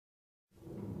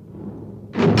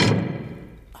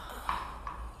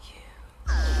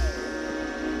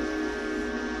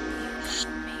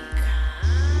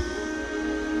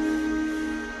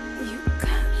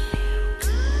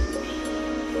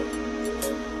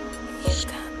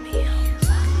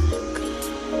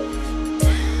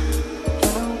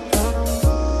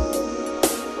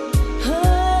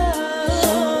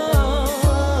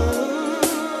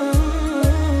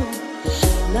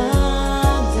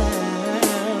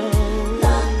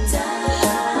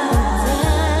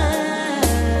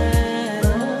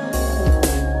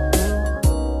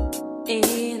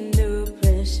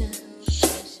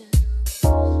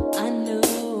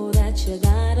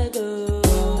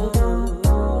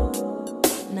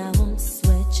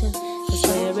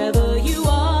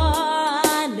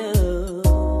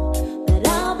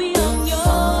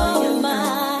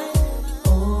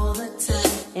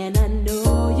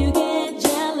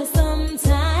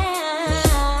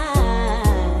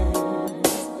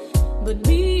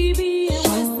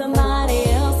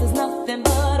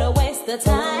the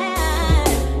time,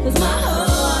 'cause my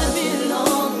heart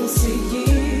belongs to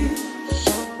you,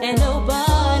 and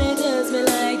nobody does me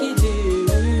like you do.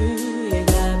 You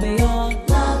got me all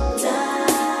locked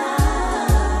down,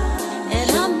 and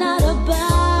I'm not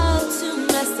about to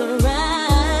mess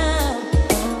around.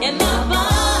 And my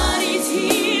body's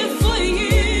here for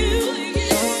you,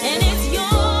 and it's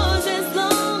yours as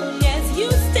long as you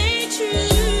stay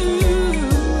true.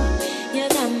 You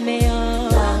got me all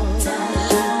locked down,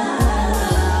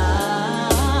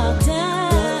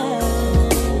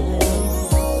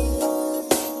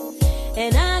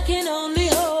 and I can only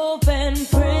hope and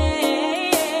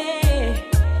pray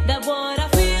that what I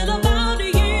feel about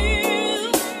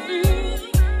you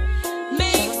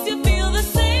makes you feel the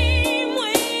same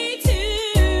way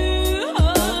too.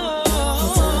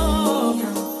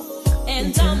 And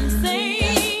I'm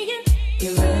saying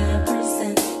you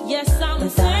represent, yes, I'm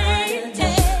saying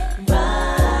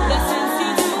that since you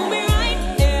do me right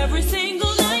every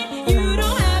single night, you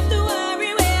don't have to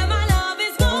worry where my love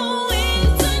is going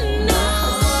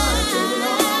tonight.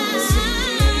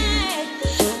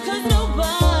 'Cause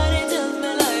nobody does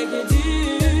me like you do.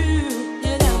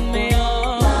 You got me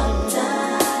all locked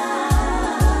down,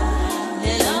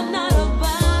 and I'm not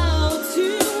about to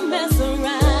mess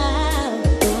around.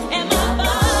 And my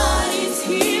body's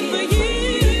here for you,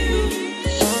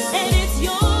 and it's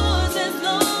yours as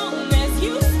long as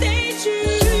you stay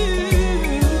true.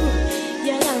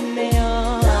 You got me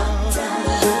all locked down.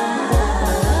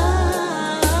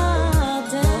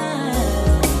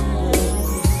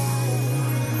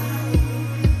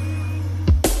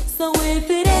 So if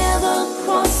it ever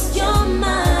crossed your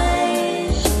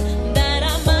mind that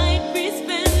I might be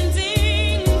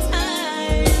spending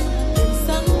time in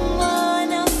someone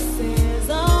else's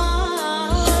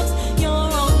arms, you're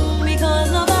wrong, because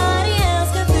nobody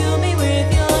else can fill me with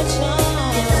your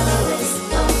charm. It's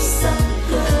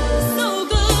so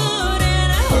good, and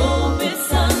I hope it's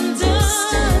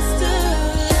understood.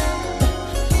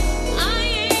 I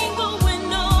ain't going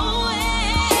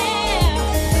nowhere,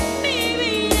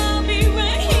 baby, I'll be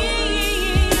right here.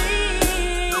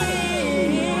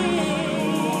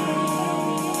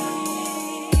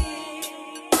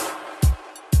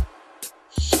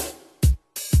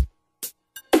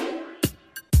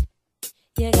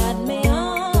 You got me